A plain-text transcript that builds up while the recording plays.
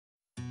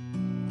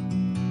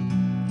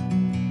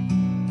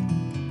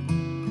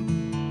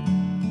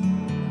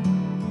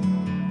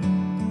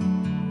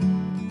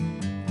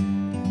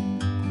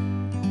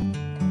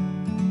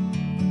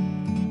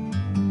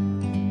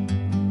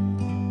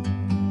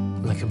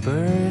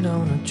bird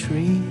on a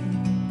tree.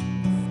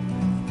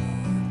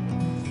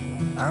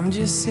 I'm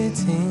just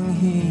sitting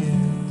here.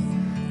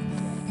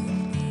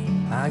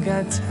 I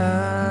got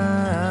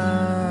time.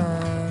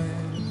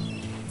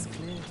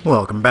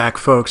 Welcome back,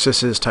 folks.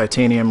 This is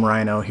Titanium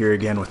Rhino here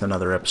again with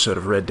another episode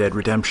of Red Dead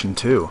Redemption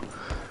 2.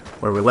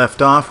 Where we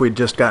left off, we'd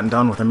just gotten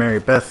done with a Mary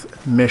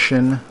Beth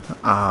mission,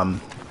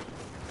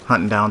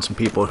 hunting down some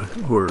people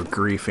who were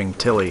griefing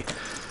Tilly.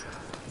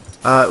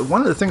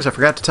 One of the things I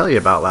forgot to tell you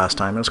about last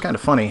time, it was kind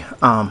of funny,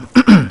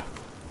 at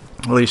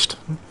least,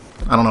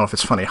 I don't know if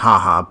it's funny,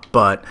 haha,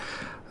 but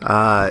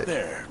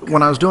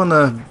when I was doing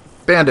the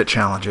bandit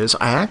challenges,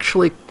 I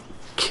actually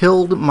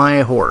killed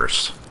my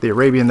horse, the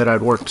Arabian that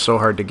I'd worked so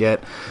hard to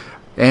get,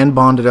 and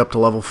bonded up to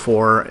level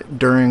 4.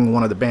 During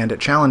one of the bandit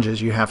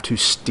challenges, you have to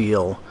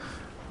steal,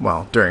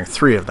 well, during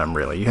 3 of them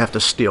really, you have to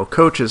steal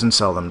coaches and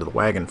sell them to the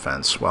wagon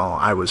fence. Well,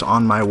 I was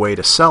on my way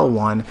to sell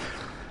one,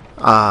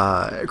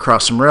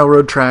 across some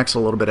railroad tracks a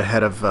little bit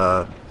ahead of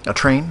a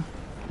train.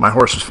 My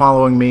horse was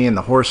following me, and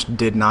the horse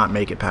did not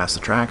make it past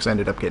the tracks. I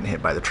ended up getting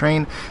hit by the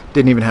train.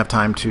 Didn't even have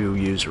time to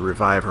use a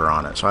reviver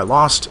on it. So I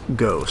lost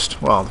Ghost.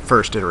 Well, the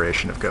first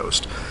iteration of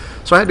Ghost.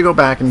 So I had to go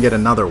back and get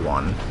another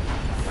one.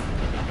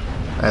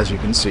 As you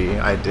can see,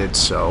 I did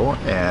so,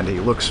 and he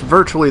looks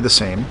virtually the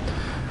same.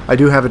 I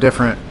do have a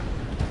different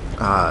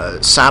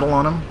saddle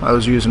on him. I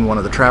was using one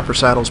of the trapper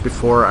saddles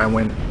before. I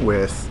went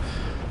with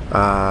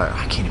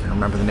I can't even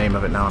remember the name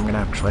of it now. I'm going to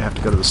actually have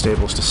to go to the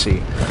stables to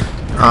see.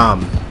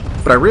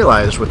 But I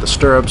realized with the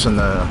stirrups and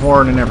the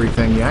horn and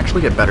everything, you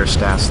actually get better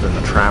stats than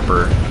the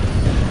trapper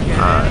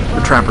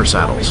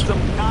saddles.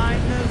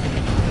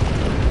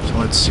 So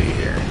let's see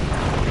here.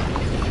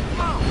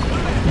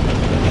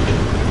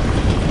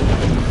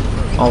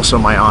 Also,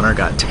 my honor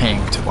got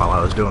tanked while I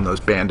was doing those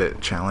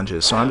bandit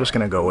challenges, so I'm just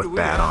going to go with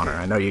bad honor.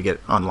 I know you get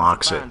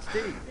unlocks at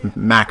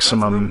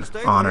maximum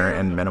honor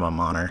and minimum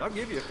honor.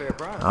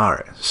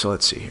 Alright, so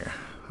let's see here.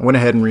 I went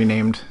ahead and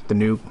renamed the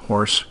new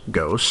horse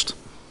Ghost.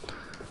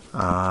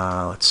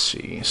 Let's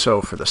see.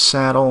 So for the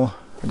saddle,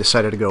 I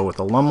decided to go with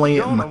the Lumley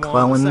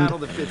McClelland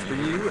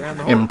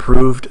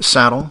improved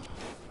saddle.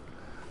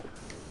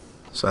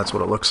 So that's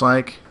what it looks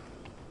like.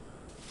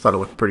 Thought it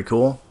looked pretty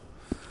cool.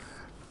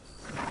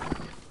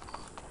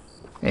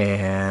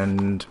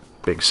 And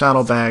big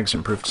saddlebags,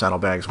 improved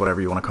saddlebags, whatever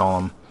you want to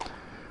call them.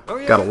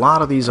 Got a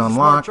lot of these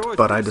unlocked,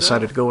 but I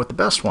decided to go with the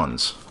best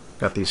ones.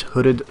 Got these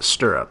hooded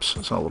stirrups,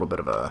 so a little bit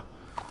of a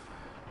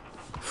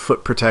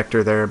foot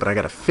protector there, but I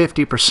got a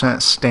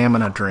 50%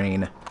 stamina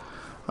drain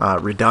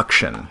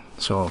reduction,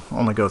 so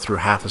only go through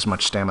half as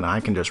much stamina. I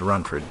can just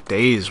run for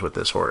days with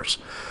this horse.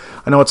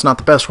 I know it's not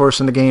the best horse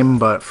in the game,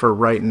 but for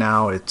right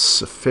now it's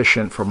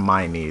sufficient for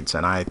my needs,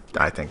 and I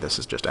think this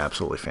is just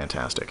absolutely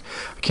fantastic.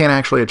 I can't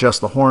actually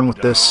adjust the horn with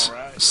this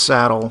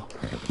saddle.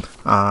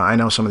 I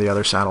know some of the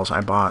other saddles.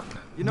 I bought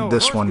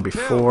this one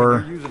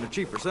before.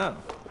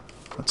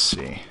 Let's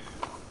see.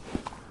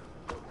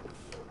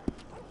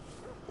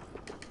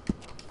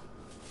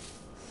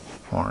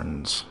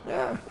 Horns.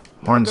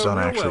 Horns don't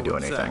actually do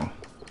anything.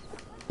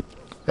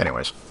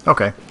 Anyways,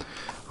 okay.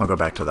 I'll go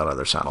back to that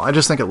other saddle. I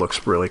just think it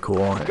looks really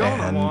cool, and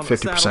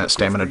 50%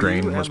 stamina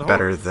drain was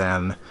better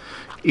than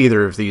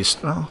either of these.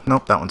 Well,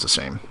 nope, that one's the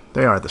same.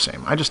 They are the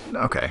same.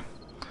 Okay.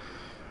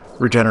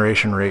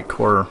 Regeneration rate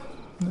core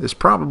is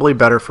probably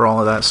better for all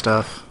of that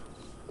stuff,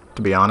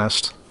 to be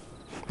honest.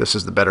 This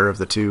is the better of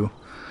the two.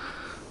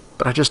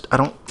 But I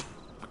don't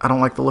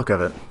like the look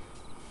of it.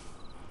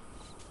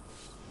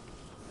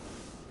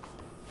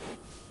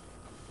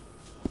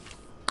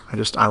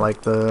 I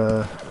like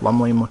the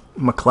Lumley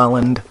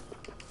McClelland.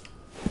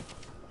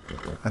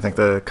 I think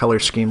the color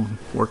scheme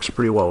works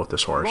pretty well with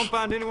this horse. You won't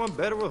find anyone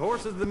better with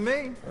horses than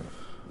me.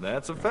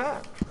 That's a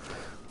fact.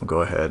 We'll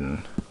go ahead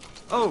and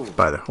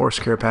buy the horse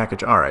care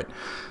package. Alright.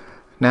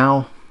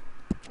 Now,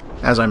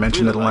 as I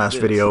mentioned in the last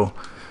video,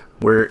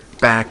 we're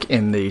back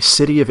in the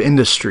City of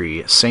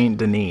Industry, Saint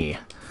Denis.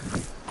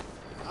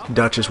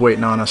 Dutch is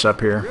waiting on us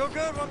up here.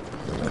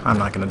 I'm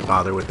not going to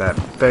bother with that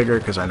beggar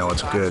because I know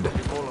it's good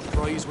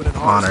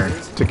honor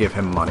to give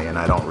him money, and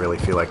I don't really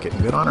feel like getting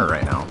good honor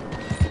right now.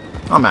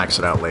 I'll max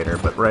it out later,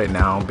 but right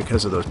now,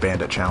 because of those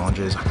bandit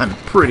challenges, I'm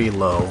pretty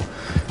low,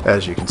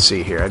 as you can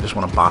see here. I just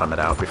want to bottom it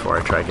out before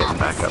I try getting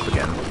back up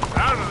again.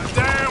 Out of the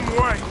damn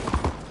way!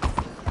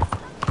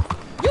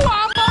 You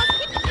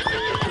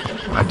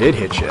almost... I did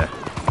hit you.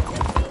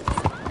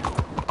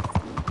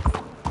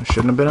 I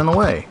shouldn't have been in the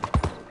way.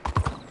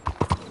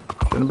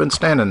 Shouldn't have been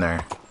standing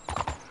there.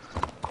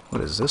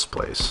 What is this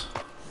place?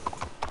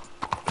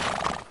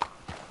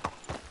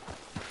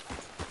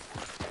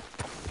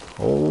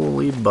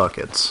 Holy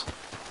buckets.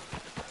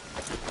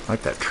 I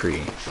like that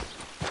tree.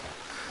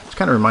 This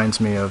kind of reminds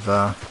me of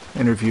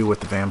Interview with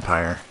the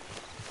Vampire.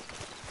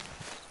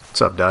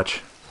 What's up,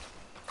 Dutch?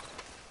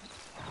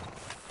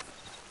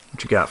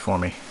 What you got for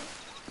me?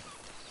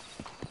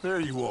 There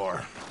you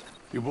are.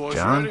 You boys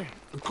John? ready?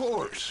 Of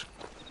course.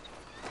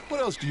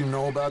 What else do you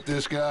know about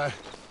this guy?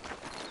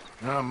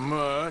 Not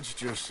much,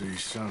 just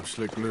he's some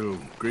slick little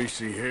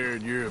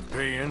greasy-haired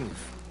European who's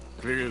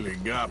clearly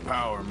got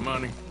power and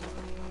money.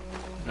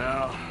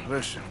 Now,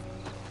 listen.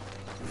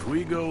 If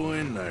we go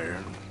in there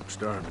and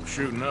start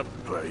shooting up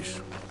the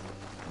place,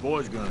 the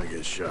boy's gonna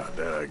get shot,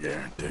 that I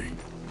guarantee.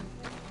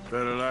 A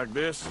fella like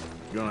this is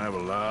gonna have a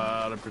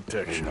lot of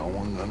protection. Ain't no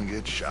one gonna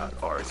get shot,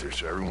 Arthur,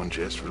 so everyone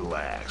just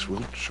relax.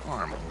 We'll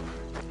charm them.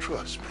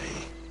 Trust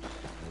me.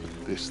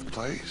 This the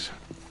place?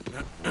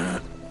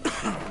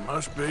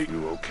 Must be.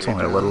 You okay? It's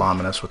only a now? little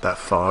ominous with that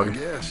fog.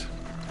 Yes.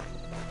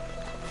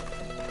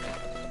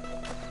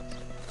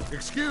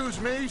 Excuse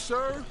me,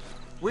 sir.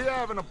 We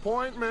have an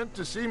appointment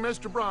to see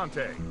Mr.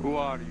 Bronte. Who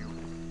are you?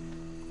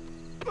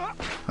 I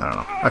don't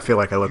know. I feel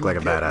like I look like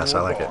a badass.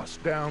 I like it. Boss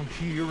down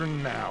here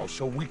and now,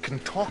 so we can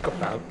talk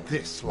about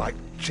this like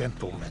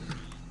gentlemen.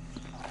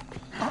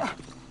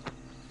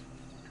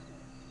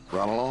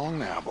 Run along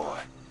now, boy.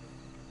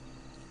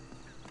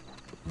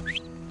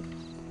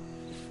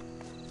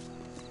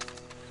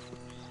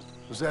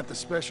 Was that the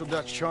special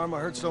Dutch charm I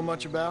heard so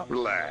much about?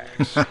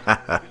 Relax.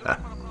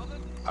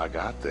 I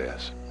got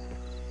this.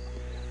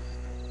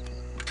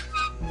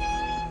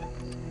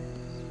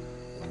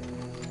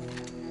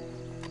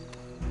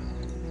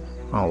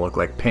 All look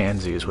like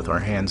pansies with our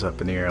hands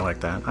up in the air like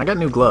that. I got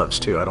new gloves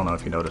too. I don't know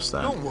if you noticed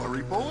that. Don't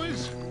worry,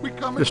 boys. We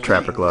come Just in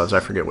trapper peace. gloves. I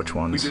forget which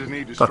We ones. just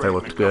need to Thought they straighten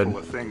looked a good. couple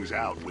of things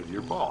out with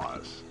your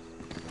boss.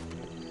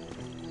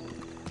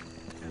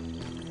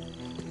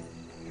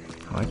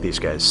 I like these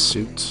guys'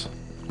 suits.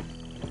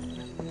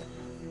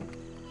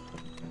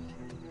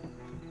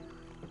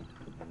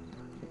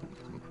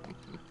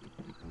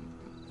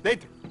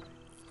 Dentro.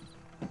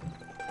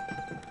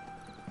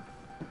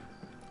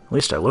 At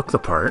least I look the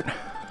part.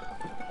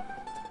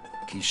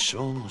 Chi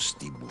sono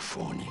sti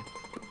buffoni?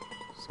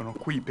 Sono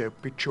qui per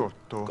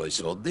Picciotto. Coi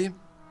soldi?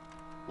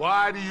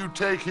 Why do you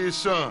take his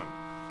son?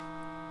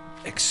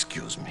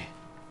 Excuse me.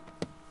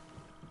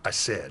 I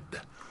said,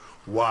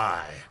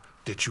 why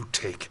did you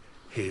take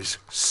his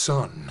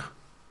son?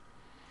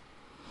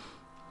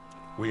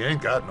 We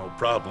ain't got no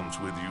problems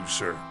with you,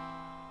 sir.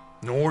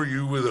 Nor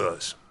you with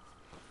us.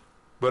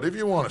 But if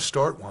you want to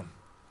start one,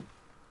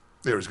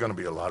 there's gonna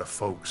be a lot of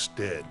folks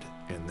dead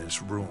in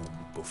this room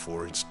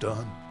before it's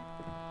done.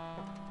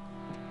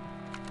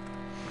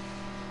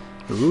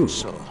 Ooh.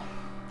 So,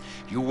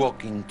 you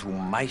walk into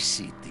my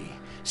city,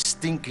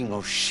 stinking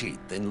of shit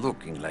and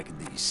looking like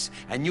this,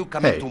 and you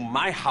come Hey. into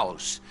my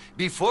house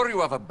before you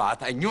have a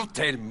bath and you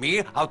tell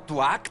me how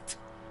to act?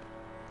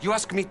 You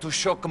ask me to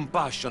show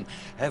compassion.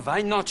 Have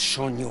I not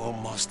shown you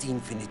almost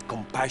infinite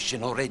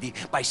compassion already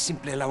by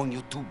simply allowing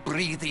you to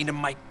breathe in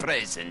my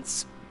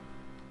presence?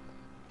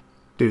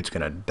 Dude's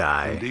gonna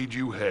die. Indeed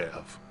you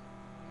have.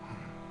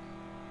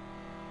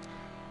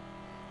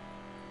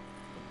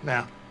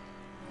 Now,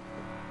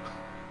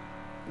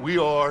 we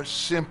are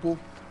simple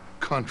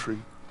country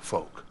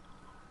folk.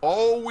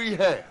 All we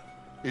have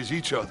is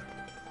each other.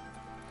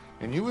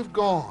 And you have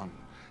gone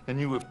and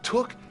you have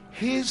took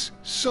his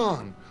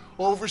son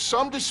over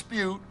some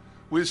dispute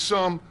with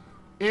some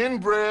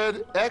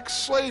inbred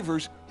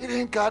ex-slavers. It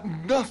ain't got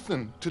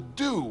nothing to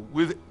do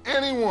with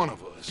any one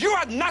of us. You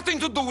had nothing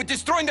to do with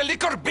destroying the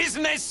liquor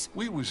business!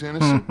 We was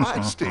innocent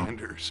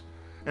bystanders.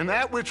 And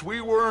that which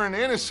we weren't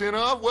innocent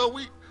of, well,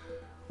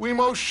 we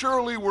most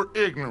surely were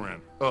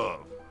ignorant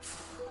of.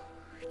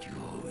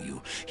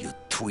 You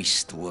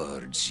twist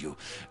words, you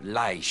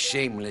lie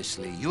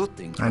shamelessly, you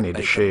think I you're need to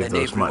better shave than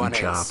those mutton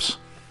everyone else. chops.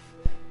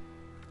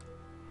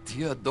 Ti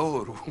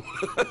adoro.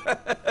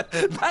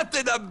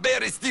 Vattene a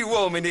bere sti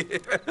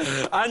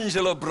uomini.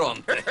 Angelo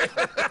Bronte.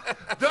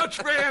 Dutch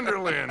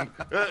Vanderlyn,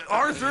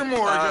 Arthur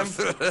Morgan,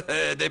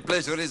 The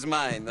pleasure is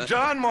mine.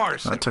 John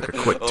Marston. That took a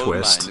quick All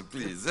twist. mine,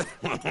 please.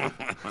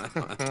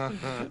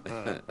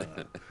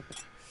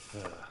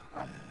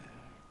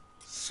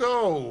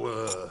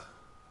 So,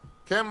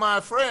 can my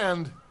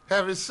friend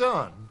have his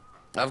son?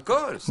 Of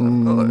course, of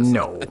course.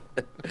 No.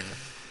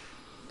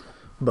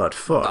 But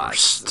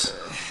first,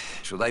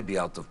 Should I be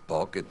out of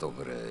pocket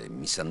over a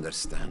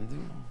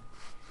misunderstanding?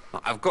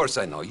 Of course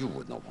I know you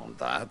would not want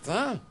that,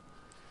 huh?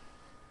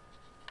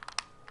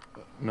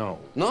 No.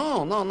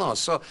 No.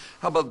 So,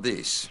 how about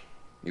this?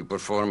 You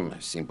perform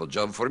a simple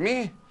job for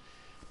me,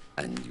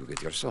 and you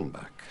get your son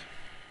back.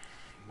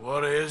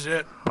 What is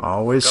it?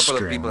 always A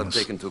couple of people have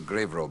strings. taken to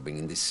grave robbing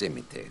in this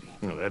cemetery.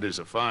 Well, that is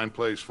a fine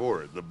place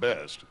for it, the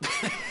best.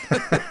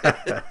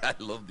 I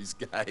love this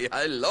guy.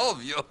 I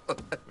love you.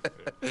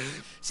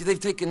 See, they've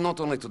taken not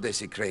only to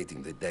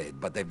desecrating the dead,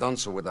 but they've done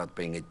so without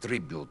paying a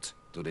tribute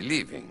to the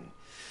living.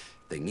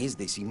 Thing is,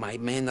 they see my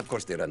men, of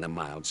course they run them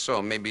out.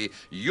 So maybe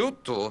you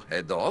two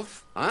head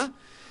off, huh?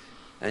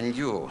 And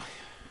you,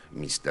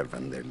 Mr.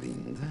 Van der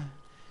Linde.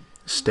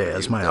 Stay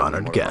as you my tell me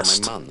honored more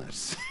guest. about my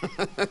manners.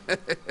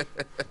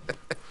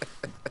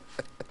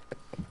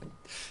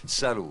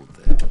 Salute.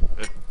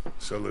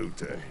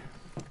 Salute.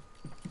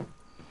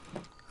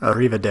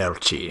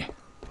 Arrivederci.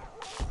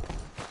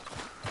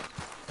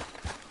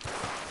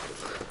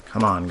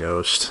 Come on,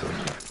 Ghost.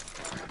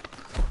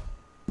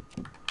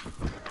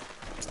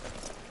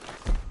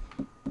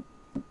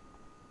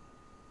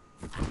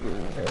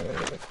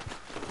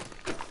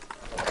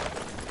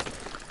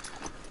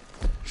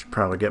 Should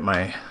probably get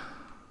my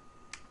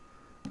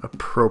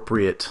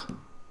appropriate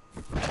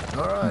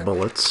All right,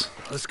 bullets.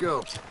 let's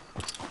go.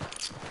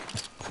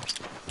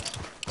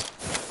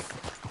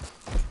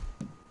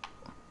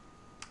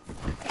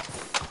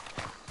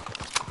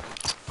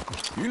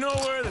 You know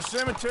where the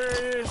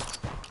cemetery is?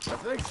 I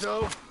think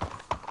so.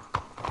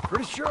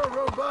 Pretty sure I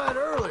rode by it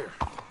earlier.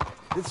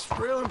 It's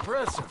real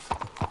impressive.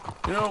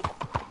 You know,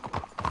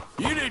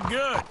 you did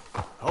good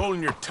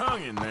holding your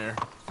tongue in there.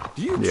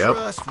 Do you Yep.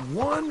 trust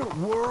one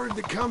word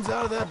that comes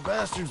out of that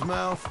bastard's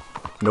mouth?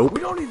 Nope.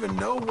 We don't even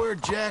know where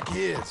Jack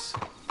is.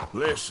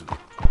 Listen,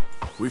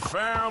 we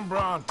found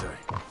Bronte.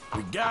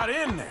 We got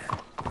in there.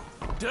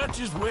 Dutch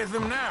is with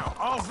him now.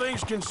 All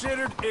things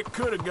considered, it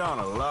could have gone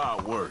a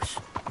lot worse.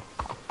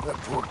 That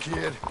poor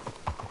kid.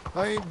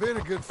 I ain't been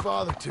a good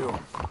father to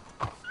him.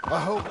 I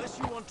hope Unless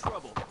you want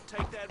trouble,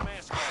 take that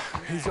mask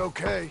off. he's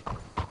okay.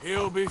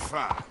 He'll be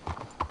fine.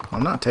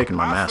 I'm not taking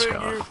my I mask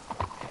figure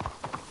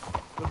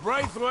off. the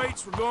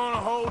Braithwaites were going to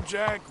hold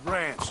Jack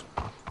ransom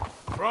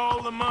for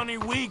all the money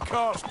we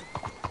cost him.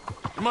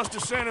 They must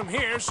have sent him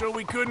here so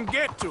we couldn't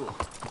get to him.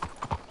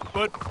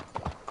 But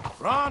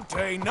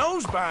Bronte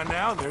knows by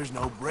now there's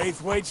no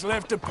Braithwaites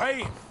left to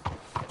pay him.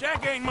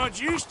 Jack ain't much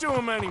use to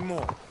him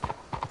anymore.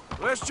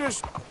 Let's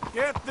just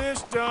get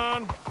this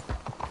done.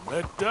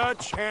 Let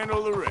Dutch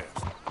handle the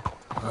rest.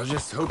 I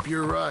just hope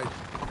you're right.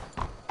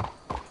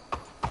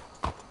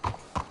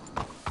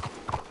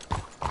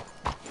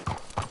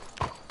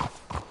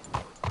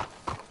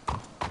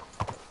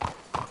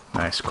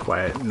 Nice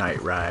quiet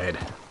night ride.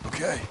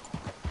 Okay,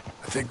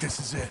 I think this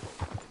is it.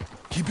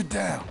 Keep it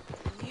down.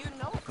 You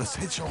know Let's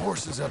hitch your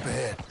horses up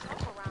ahead.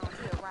 around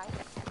here, right?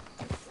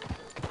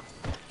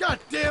 God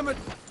damn it!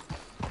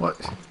 What?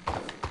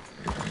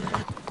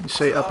 You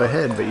say up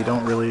ahead, but you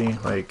don't really,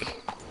 like...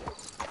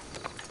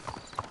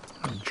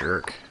 A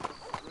jerk.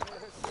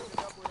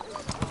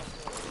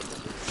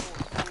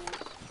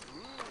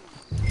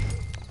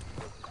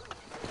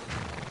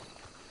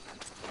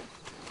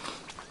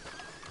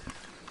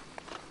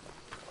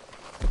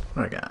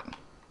 What I got?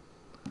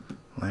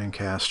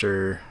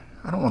 Lancaster.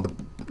 I don't want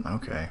the...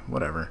 Okay,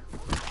 whatever.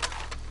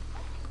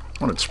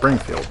 I wanted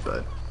Springfield,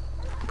 but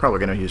I'm probably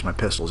going to use my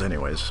pistols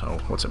anyways, so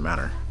what's it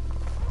matter?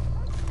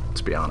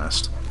 Let's be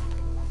honest.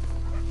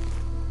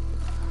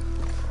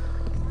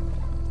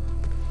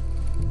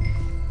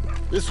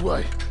 This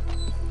way.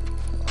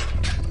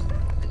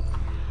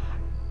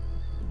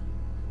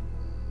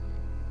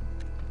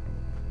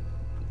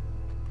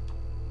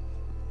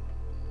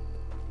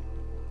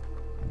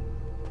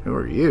 Who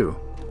are you?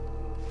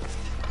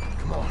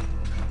 Come on.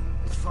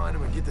 Let's find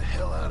him and get the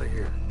hell out of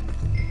here.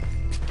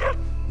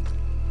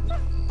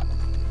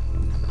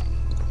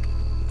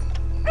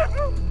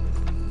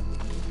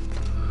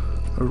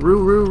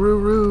 Roo roo roo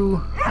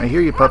roo. I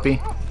hear you,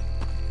 puppy.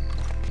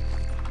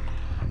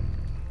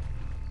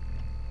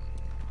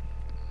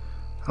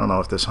 I don't know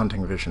if this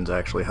hunting vision's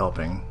actually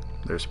helping.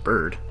 There's a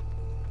bird.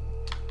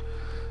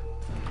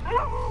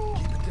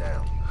 Keep it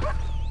down.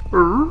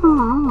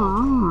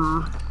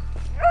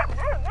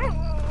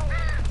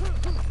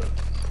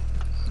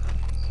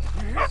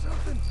 You hear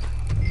something?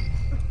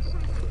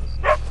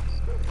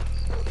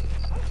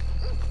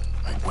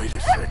 Hey, wait a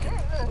second.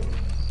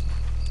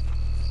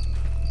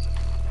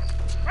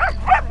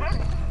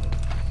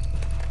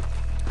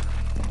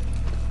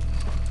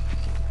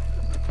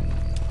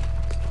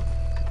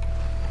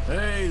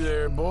 Hey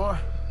there, boy.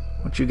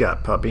 What you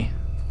got, puppy?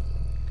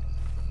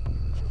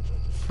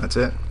 That's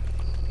it?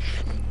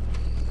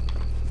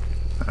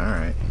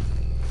 Alright.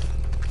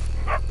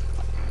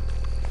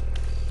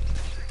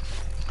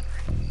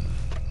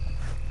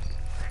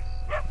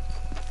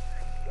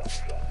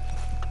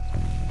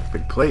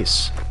 Big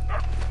place.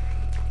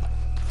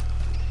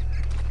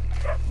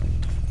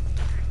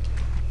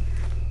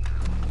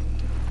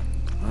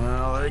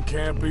 Well, they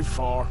can't be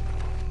far.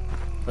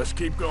 Let's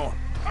keep going.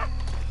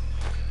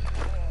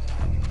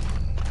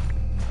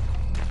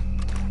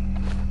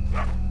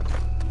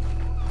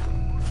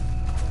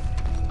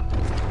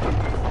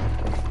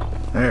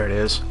 There it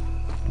is.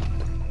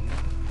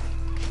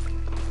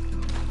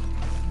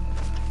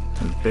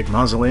 And big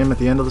mausoleum at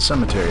the end of the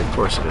cemetery, of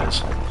course it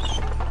is.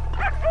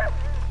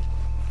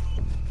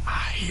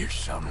 I hear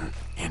something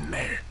in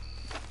there.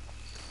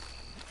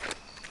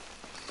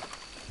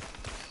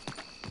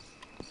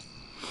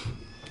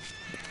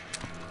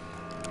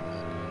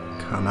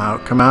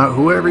 Come out,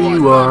 whoever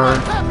you are.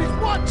 Pappy's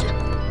watching!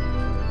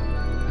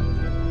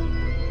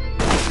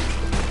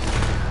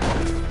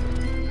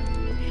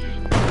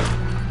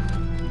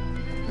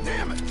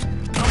 Damn it!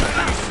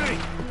 Let me see.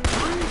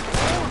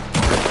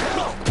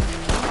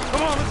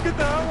 Come on, let's get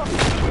the hell up!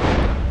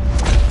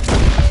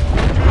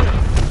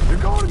 You're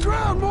going to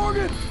ground,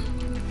 Morgan!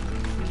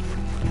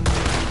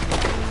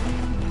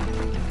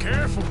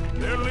 Careful.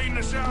 They're leading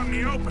us out in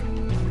the open.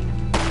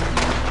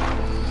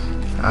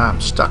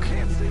 I'm stuck.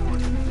 Can't see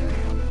worth a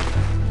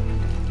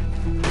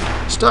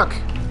damn. Stuck.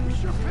 We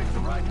sure picked the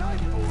right night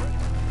for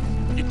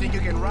it. You think you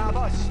can rob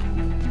us?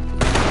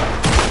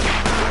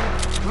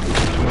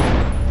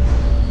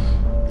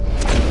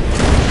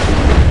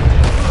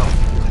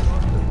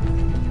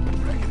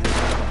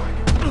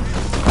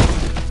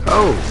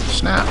 Oh,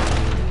 snap.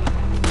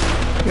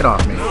 Get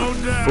off me,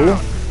 fool.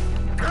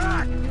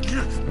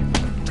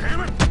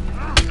 Damn it!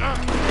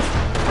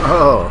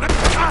 Oh.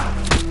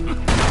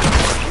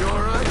 You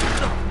alright?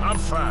 I'm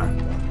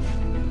fine.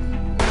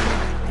 I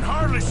can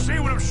hardly see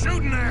what I'm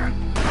shooting at.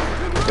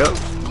 Go.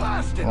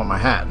 I want my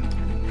hat.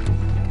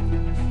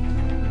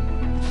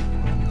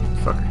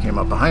 Fucker came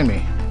up behind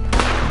me.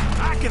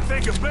 I can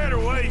think of better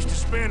ways to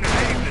spend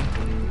an evening.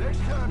 Next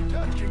time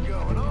Dutch can go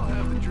and I'll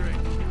have the drink.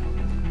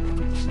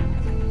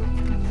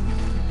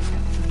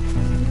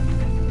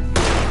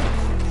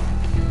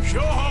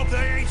 Sure hope they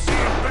ain't seeing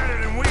better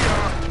than we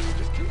are.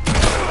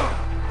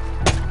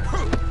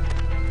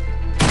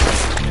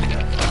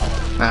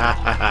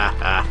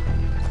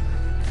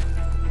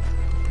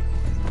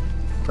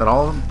 Is that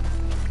all of them?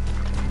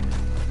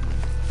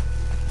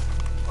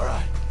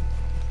 Alright.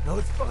 Now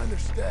let's find their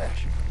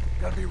stash.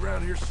 Gotta be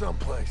around here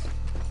someplace.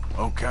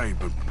 Okay,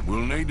 but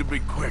we'll need to be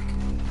quick.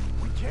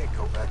 We can't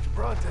go back to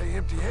Bronte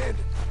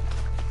empty-handed.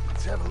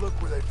 Let's have a look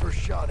where they first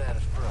shot at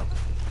us from.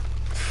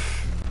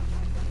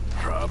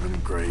 Robbing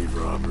grave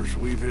robbers.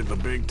 We've hit the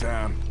big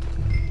time.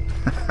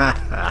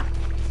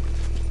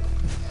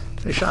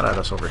 They shot at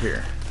us over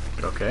here.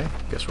 But okay,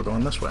 guess we're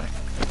going this way.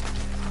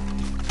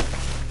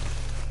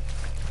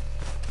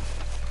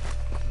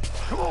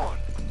 Come on!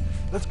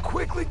 Let's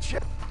quickly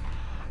check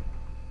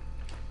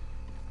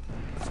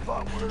the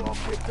spot where it all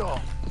kicked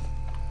off.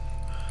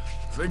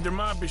 Think there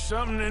might be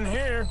something in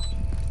here.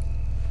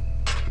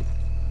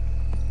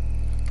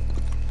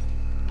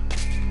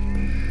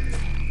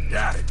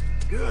 Got it.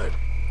 Good.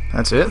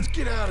 That's it? Let's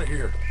get out of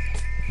here.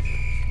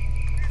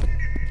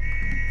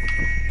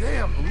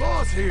 Damn, the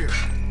law's here.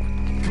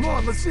 Come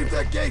on, let's see if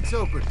that gate's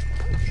open.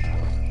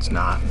 It's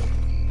not.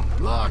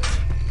 Locked.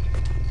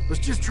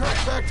 Let's just track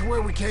back to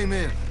where we came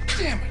in.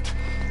 Damn it.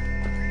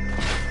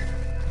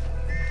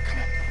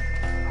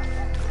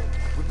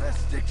 We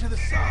best stick to the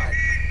side.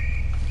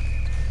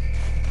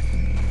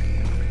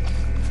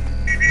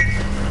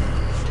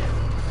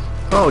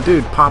 Oh,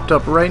 dude popped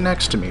up right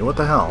next to me. What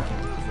the hell?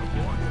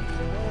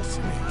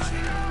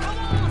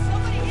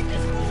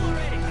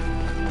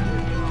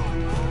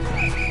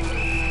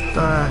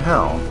 The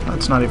hell?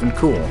 That's not even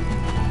cool.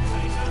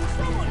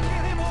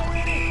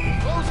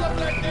 Close up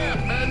that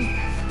gap, men.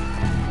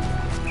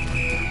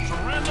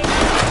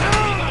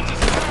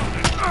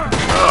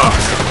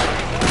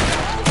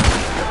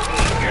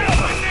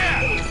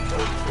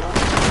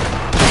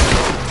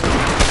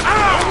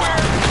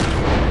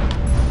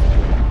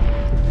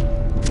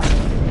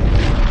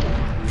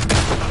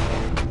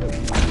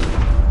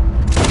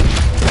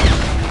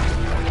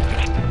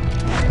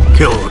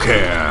 Kill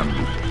cam.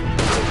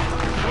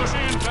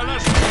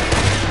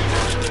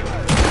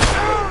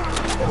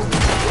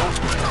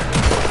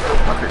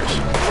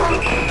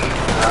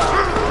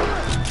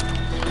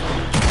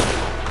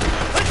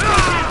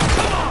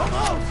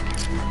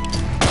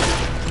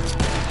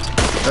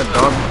 That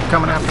dog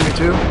coming after me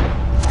too?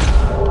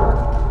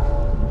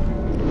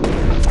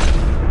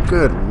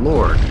 Good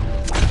lord.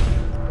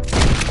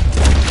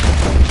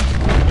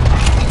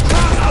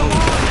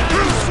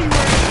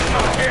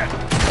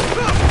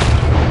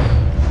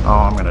 Oh,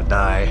 I'm gonna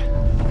die.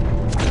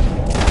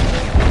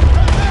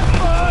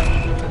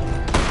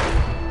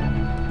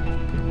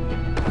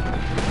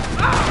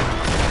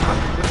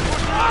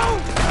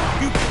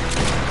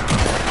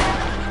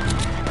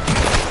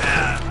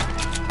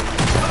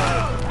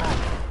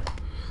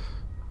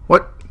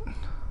 What?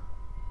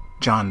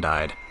 John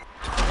died.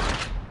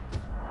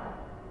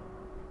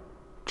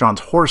 John's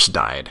horse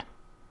died.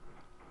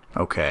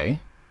 Okay.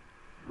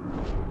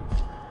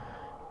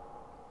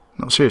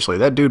 No, seriously,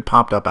 that dude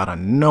popped up out of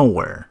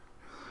nowhere.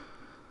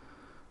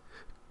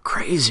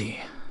 Crazy.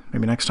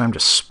 Maybe next time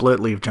just split,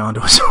 leave John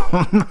to his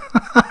own.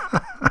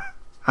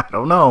 I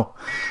don't know.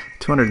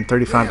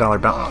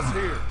 $235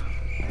 bounty.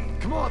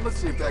 Come on, let's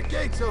see if that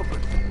gate's open.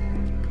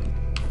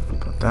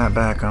 Put that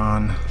back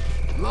on.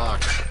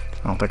 Locked.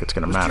 I don't think it's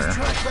gonna matter. Just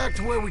track back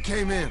to where we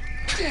came in.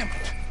 Damn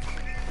it.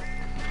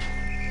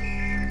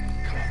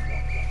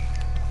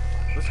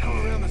 Let's go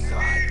around the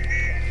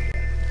side.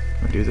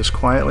 We do this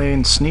quietly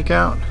and sneak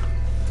out?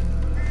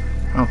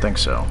 I don't think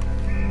so.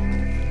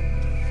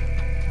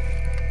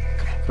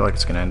 I feel like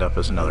it's gonna end up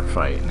as another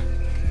fight.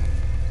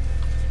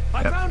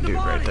 Yep, dude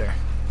right there.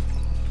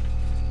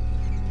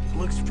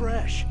 Looks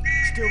fresh.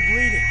 Still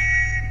bleeding.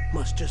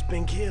 Must just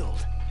been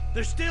killed.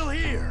 They're still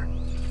here.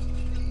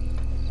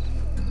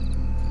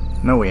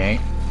 No, we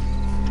ain't.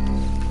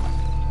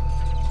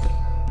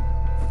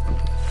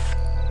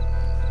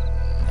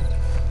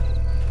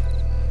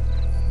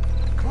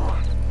 Come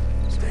on.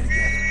 Stay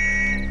together.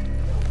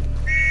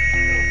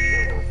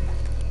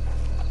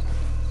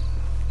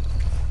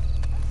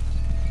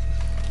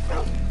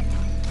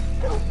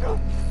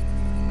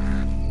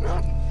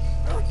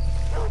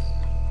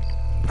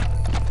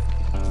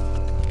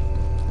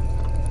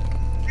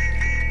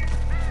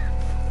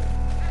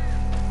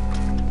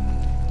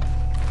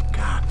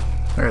 God,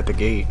 they're at the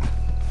gate.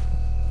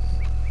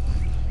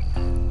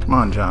 Come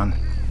on, John.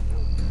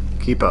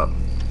 Keep up.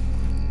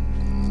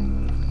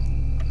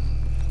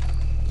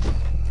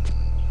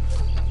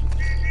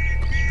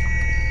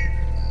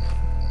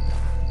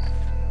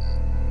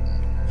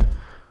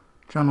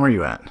 John, where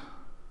you at?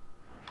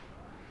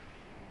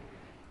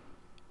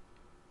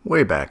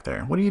 Way back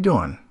there. What are you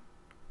doing?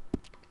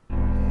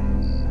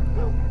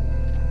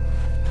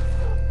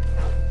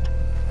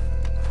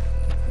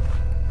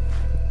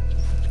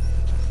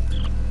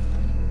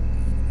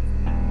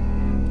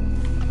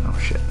 Oh,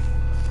 shit.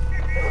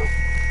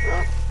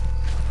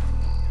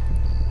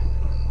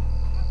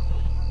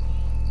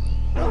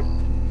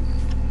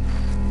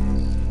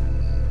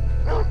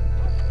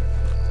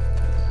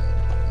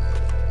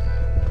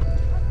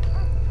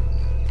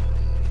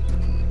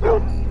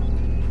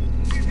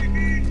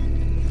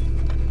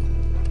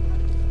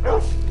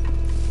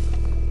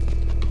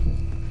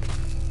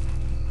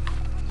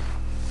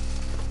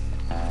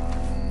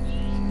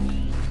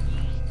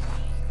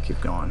 Keep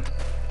going.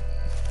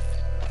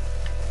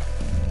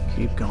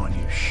 Keep going,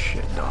 you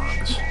shit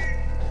dogs.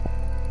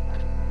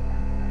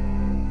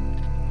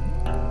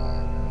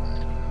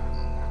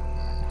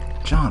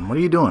 John, what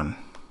are you doing?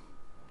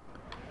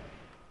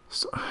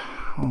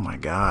 Oh my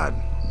god.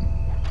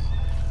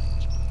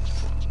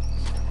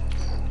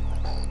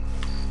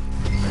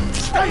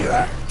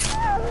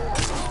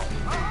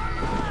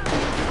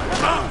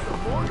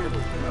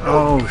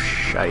 Oh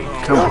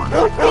shite, come on.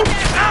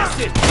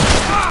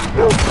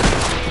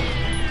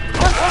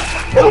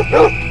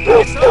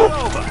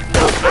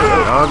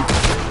 Dog.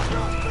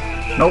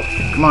 Nope,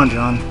 come on,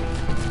 John.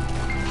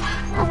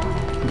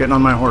 I'm getting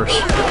on my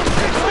horse.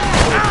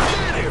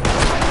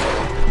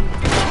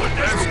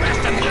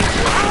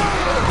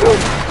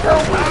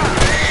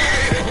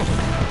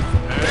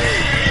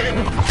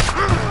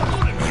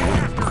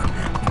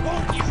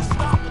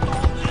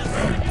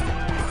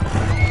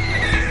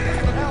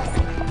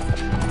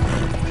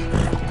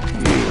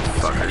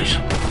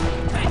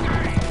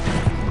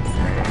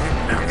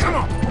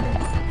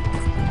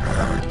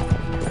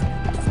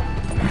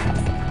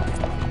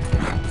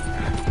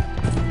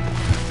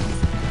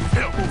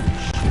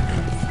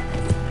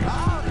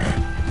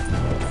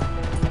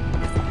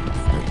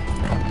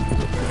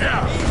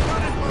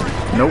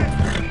 Nope.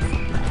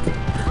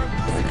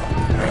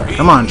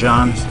 Come on,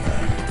 John.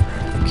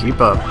 Keep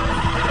up.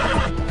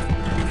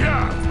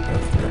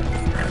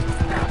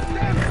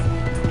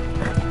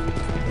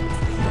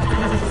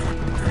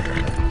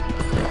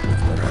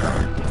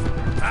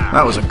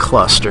 That was a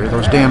cluster.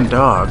 Those damn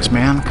dogs,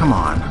 man. Come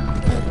on.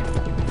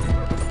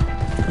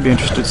 I'd be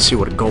interested to see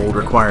what gold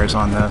requires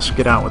on this.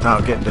 Get out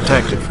without getting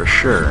detected for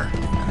sure.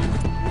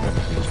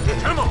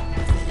 Come on.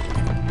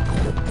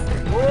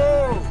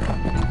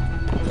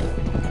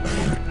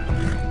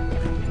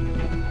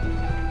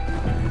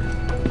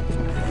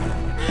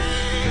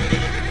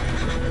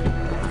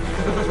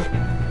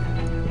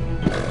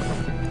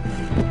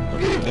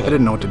 I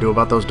didn't know what to do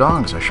about those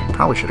dogs. I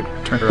probably should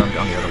have turned around and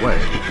gone the other way.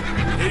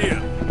 Idiot.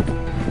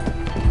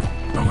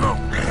 Go, go.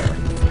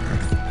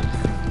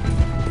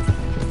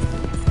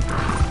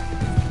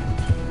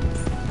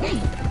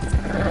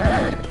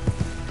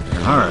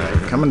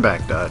 Alright, coming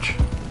back, Dutch.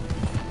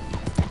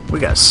 We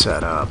got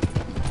set up.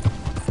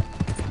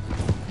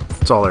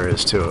 That's all there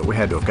is to it. We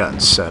had to have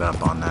gotten set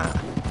up on that.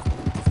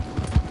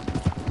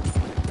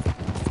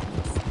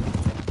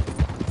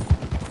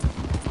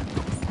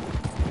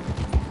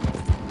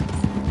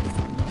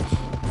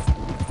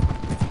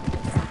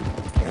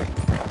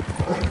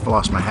 I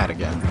lost my hat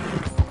again.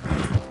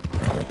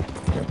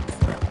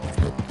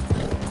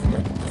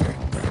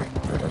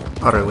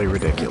 Utterly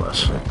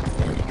ridiculous.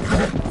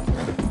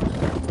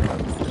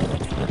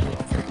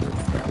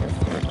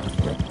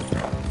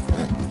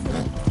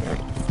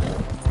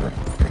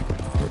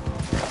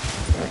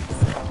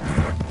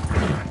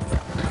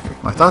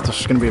 I thought this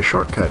was going to be a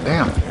shortcut,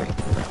 damn it.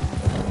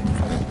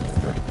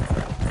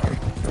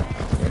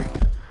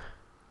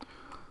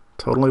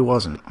 Totally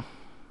wasn't.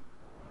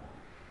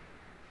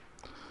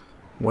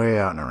 Way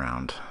out and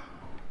around.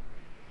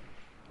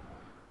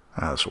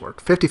 Ah, this will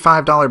work.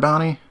 $55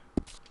 bounty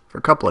for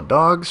a couple of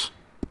dogs?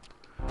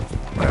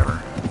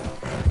 Whatever.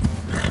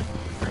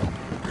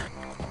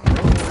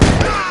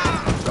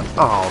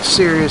 Oh,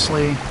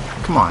 seriously?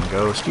 Come on,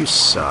 Ghost, you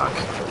suck.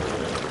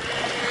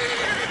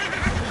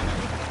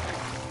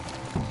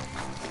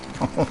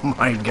 Oh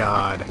my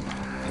god.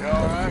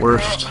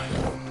 Worst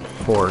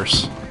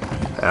horse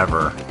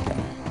ever.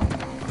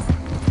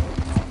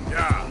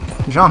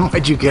 John,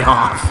 why'd you get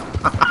off?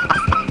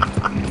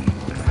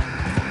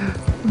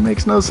 It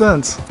makes no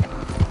sense.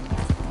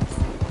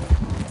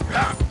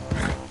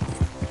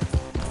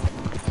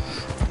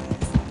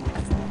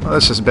 Well,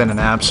 this has been an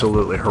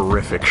absolutely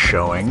horrific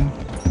showing.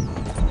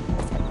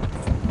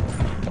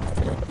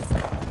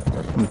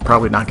 I'm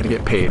probably not going to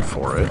get paid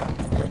for it.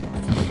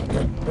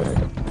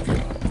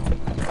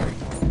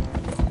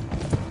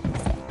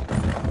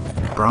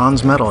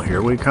 Bronze medal,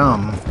 here we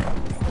come.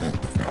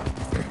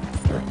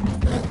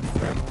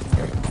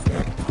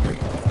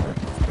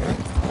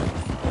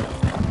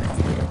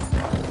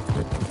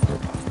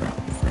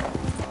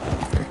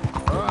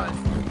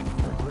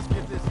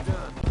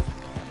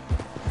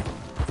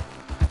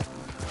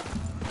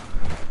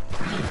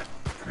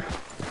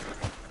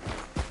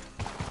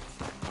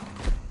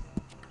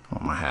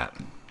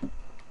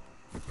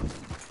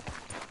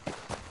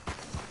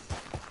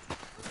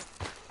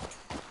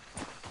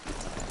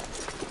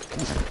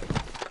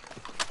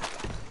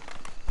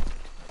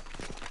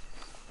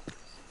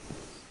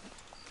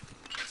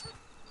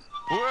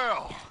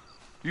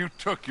 You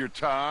took your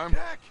time.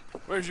 Jack,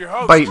 where's your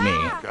host? Bite me.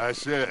 Like I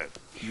said,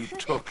 you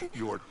took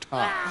your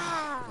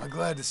time. I'm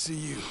glad to see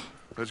you.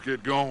 Let's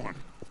get going.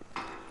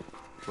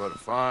 What a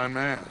fine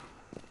man.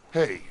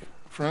 Hey,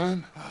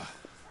 friend,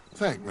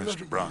 thank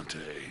Mr. Bronte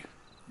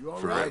You all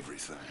for right?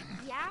 everything.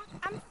 Yeah,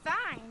 I'm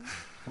fine.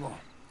 Come on.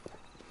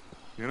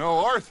 You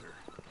know, Arthur,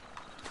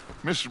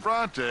 Mr.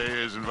 Bronte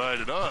has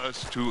invited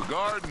us to a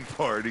garden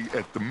party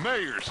at the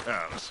mayor's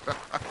house.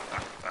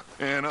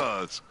 And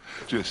us,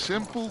 just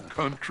simple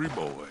country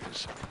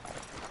boys.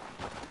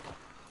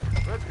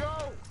 Let's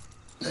go!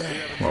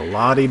 Well,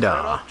 la-di-da.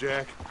 Shut up,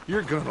 Jack.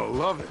 You're gonna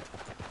love it.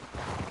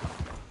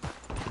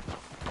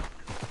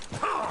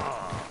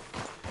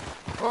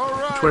 All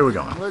right. Which way are we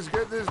going? Let's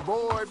get this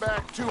boy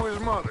back to his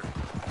mother.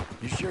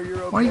 You sure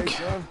you're okay, Mike.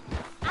 son?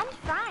 I'm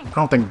fine. I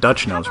don't think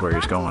Dutch knows Papa where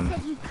he's Bronte going.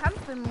 said you'd come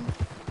for me.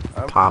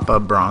 Papa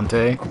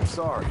Bronte. I'm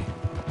sorry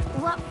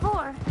What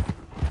for?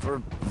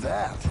 for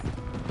that.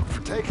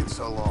 For taking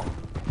so long.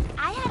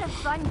 I had a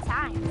fun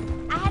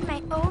time. I had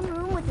my own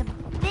room with a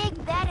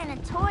big bed and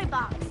a toy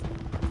box.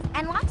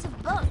 And lots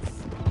of books.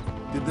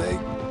 Did they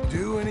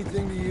do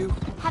anything to you?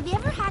 Have you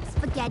ever had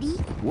spaghetti?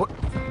 What?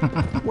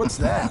 What's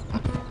that?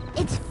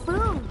 It's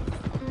food.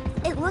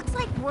 It looks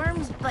like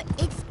worms, but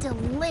it's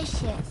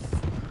delicious.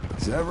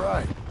 Is that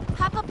right?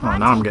 Papa Oh,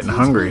 now I'm Bronte getting teaches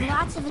hungry. me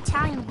lots of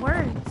Italian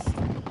words.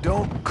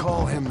 Don't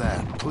call him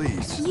that,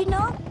 please. You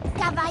know,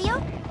 caballo?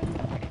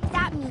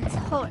 That means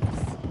horse.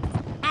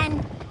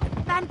 And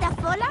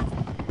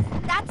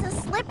pantafola? That's a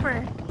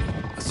slipper.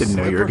 Didn't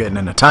know you were getting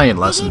an Italian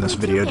They lesson gave this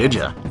me 2 video, did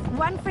pairs. ya?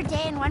 One for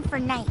day and one for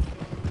night.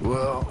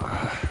 Well,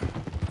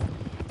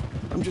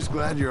 I'm just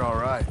glad you're all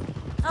right.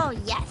 Oh,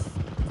 yes.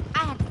 I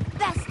had the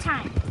best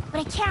time. But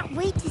I can't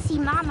wait to see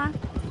Mama.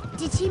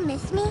 Did she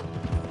miss me?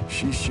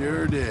 She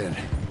sure did.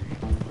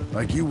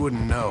 Like you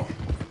wouldn't know.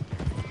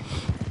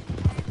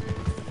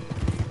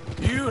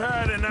 You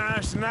had a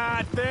nice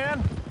night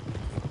then?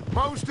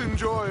 Most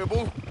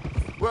enjoyable.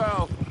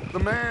 Well, the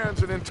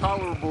man's an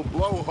intolerable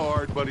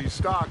blowhard, but he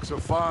stocks a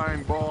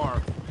fine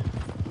bar.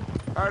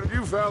 How did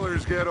you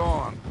fellers get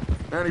on?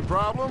 Any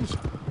problems?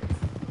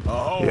 A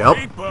whole Yep.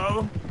 heap of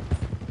them.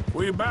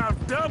 We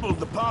about doubled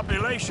the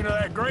population of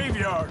that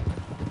graveyard.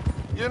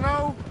 You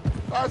know,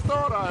 I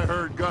thought I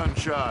heard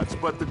gunshots,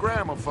 but the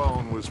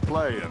gramophone was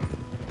playing.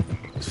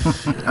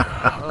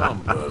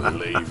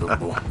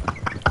 Unbelievable.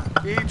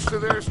 Each to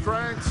their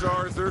strengths,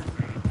 Arthur.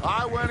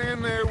 I went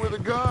in there with a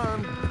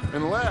gun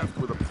and left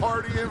with a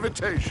party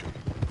invitation.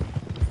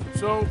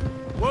 So,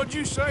 what'd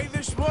you say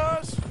this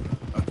was?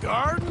 A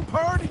garden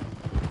party?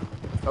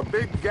 A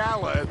big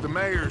gala at the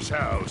mayor's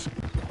house.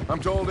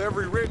 I'm told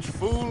every rich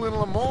fool in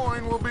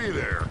Lemoyne will be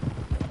there.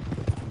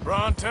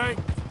 Bronte?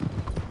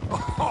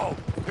 Oh,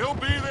 he'll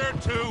be there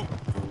too.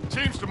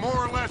 Seems to more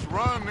or less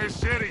run this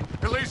city.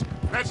 At least,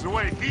 that's the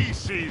way he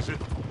sees it.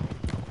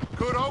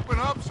 Could open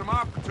up some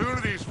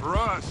opportunities for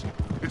us.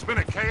 It's been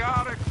a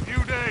chaotic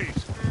few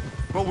days,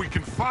 but we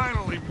can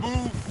finally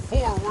move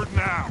forward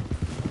now.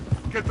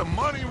 Get the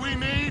money we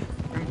need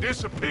and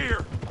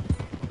disappear.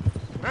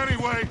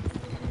 Anyway,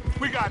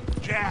 we got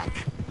Jack,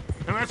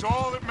 and that's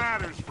all that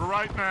matters for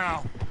right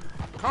now.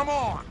 Come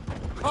on.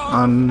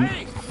 Come.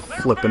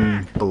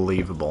 Unflippin'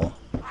 believable.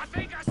 I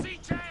think I see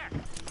Jack.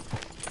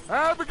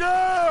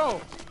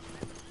 Abigail!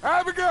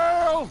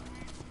 Abigail!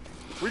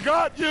 We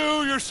got you,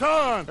 your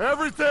son,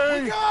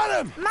 everything. We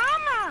got him!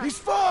 Mama! He's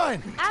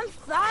fine! I'm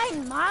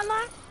fine,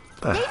 Mama.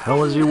 The They hell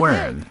said is he you were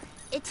wearing?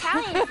 good.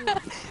 Italian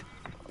food.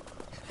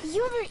 Did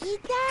you ever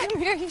eat that?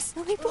 Come here, you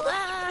silly boy.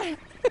 Ah.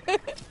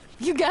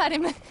 You got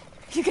him.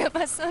 You got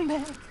my son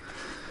back.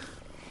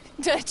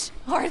 Dutch,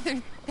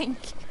 Arthur, thank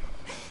you.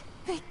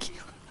 Thank you.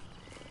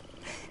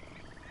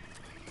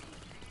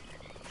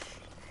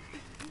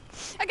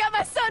 I got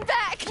my son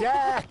back!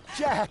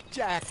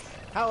 Jack.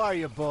 How are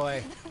you,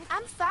 boy?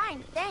 I'm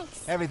fine,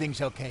 thanks.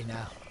 Everything's okay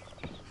now.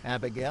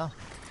 Abigail?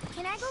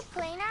 Can I go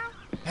play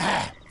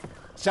now?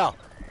 So,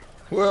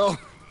 Well,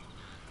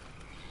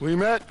 we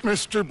met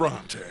Mr.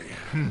 Bronte.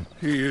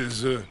 He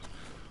is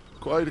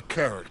quite a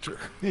character.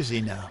 is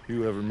he now?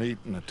 You ever meet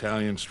an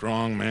Italian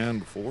strong man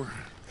before?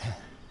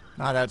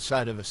 Not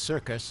outside of a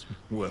circus.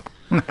 Well,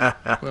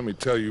 let me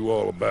tell you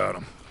all about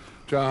him.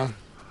 John,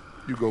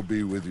 you go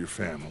be with your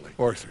family.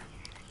 Arthur,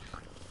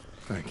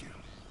 thank you.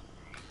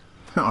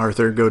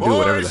 Arthur, go do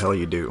whatever the Boys, hell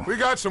you do. We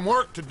got some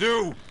work to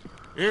do.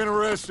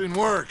 Interesting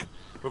work.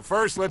 But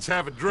first, let's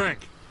have a drink.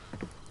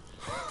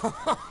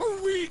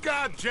 We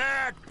got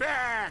Jack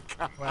back!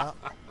 Well,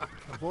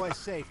 the boy's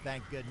safe,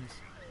 thank goodness.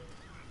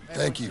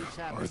 Thank you, Everyone keeps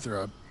happy.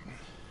 Arthur.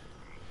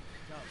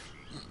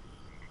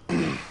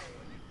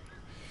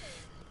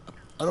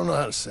 I don't know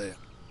how to say it.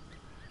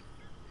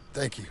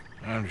 Thank you.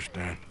 I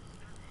understand.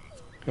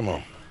 Come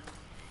on.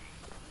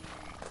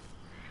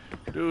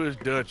 Do as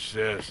Dutch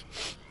says.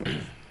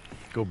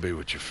 Go be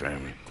with your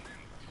family.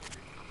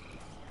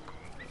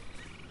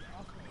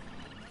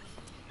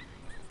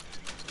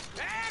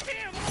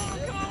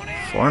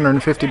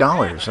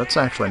 $450. That's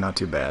actually not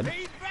too bad.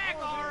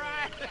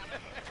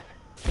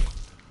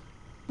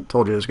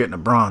 Told you I was getting a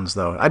bronze,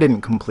 though. I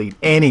didn't complete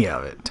any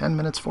of it. 10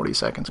 minutes, 40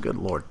 seconds. Good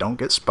lord. Don't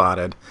get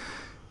spotted.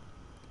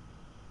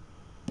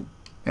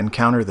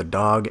 Encounter the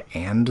dog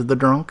and the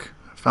drunk.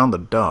 Found the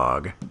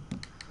dog.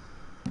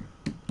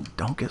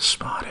 Don't get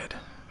spotted.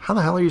 How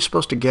the hell are you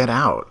supposed to get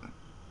out?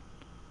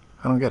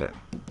 I don't get it.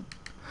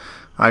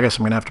 I guess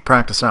I'm going to have to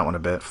practice that one a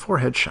bit. 4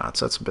 headshots.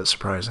 That's a bit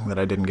surprising that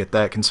I didn't get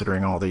that,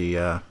 considering all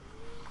the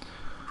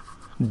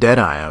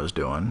Deadeye I was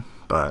doing.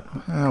 But,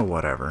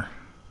 whatever.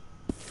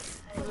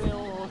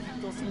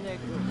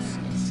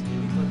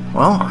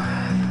 Well,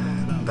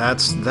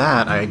 that's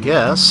that, I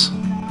guess.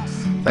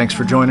 Thanks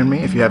for joining me.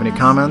 If you have any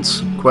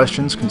comments,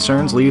 questions,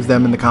 concerns, leave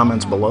them in the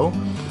comments below.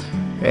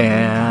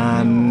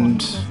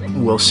 And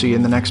we'll see you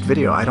in the next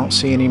video. I don't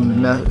see any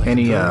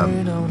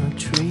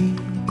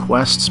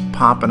quests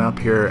popping up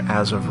here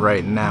as of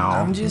right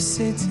now.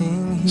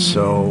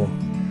 So,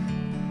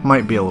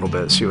 might be a little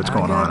bit, see what's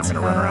going on. I'm going to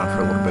run around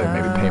for a little bit,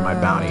 maybe pay my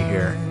bounty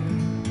here.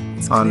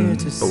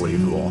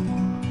 Unbelievable.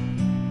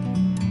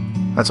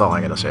 That's all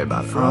I gotta say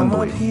about it.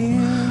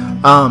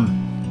 Unbelievable.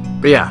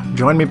 But yeah,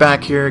 join me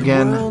back here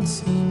again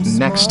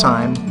next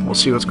time. We'll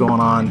see what's going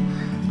on.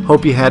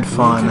 Hope you had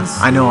fun.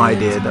 I know I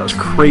did. That was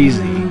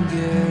crazy.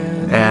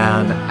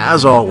 And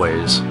as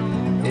always,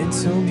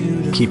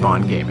 keep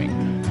on gaming.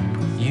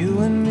 You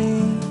and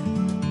me,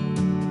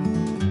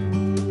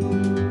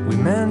 we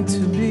meant to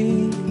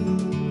be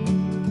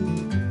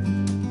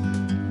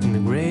in the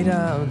great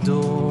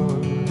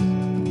outdoors,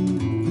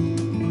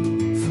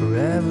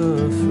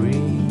 forever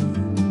free.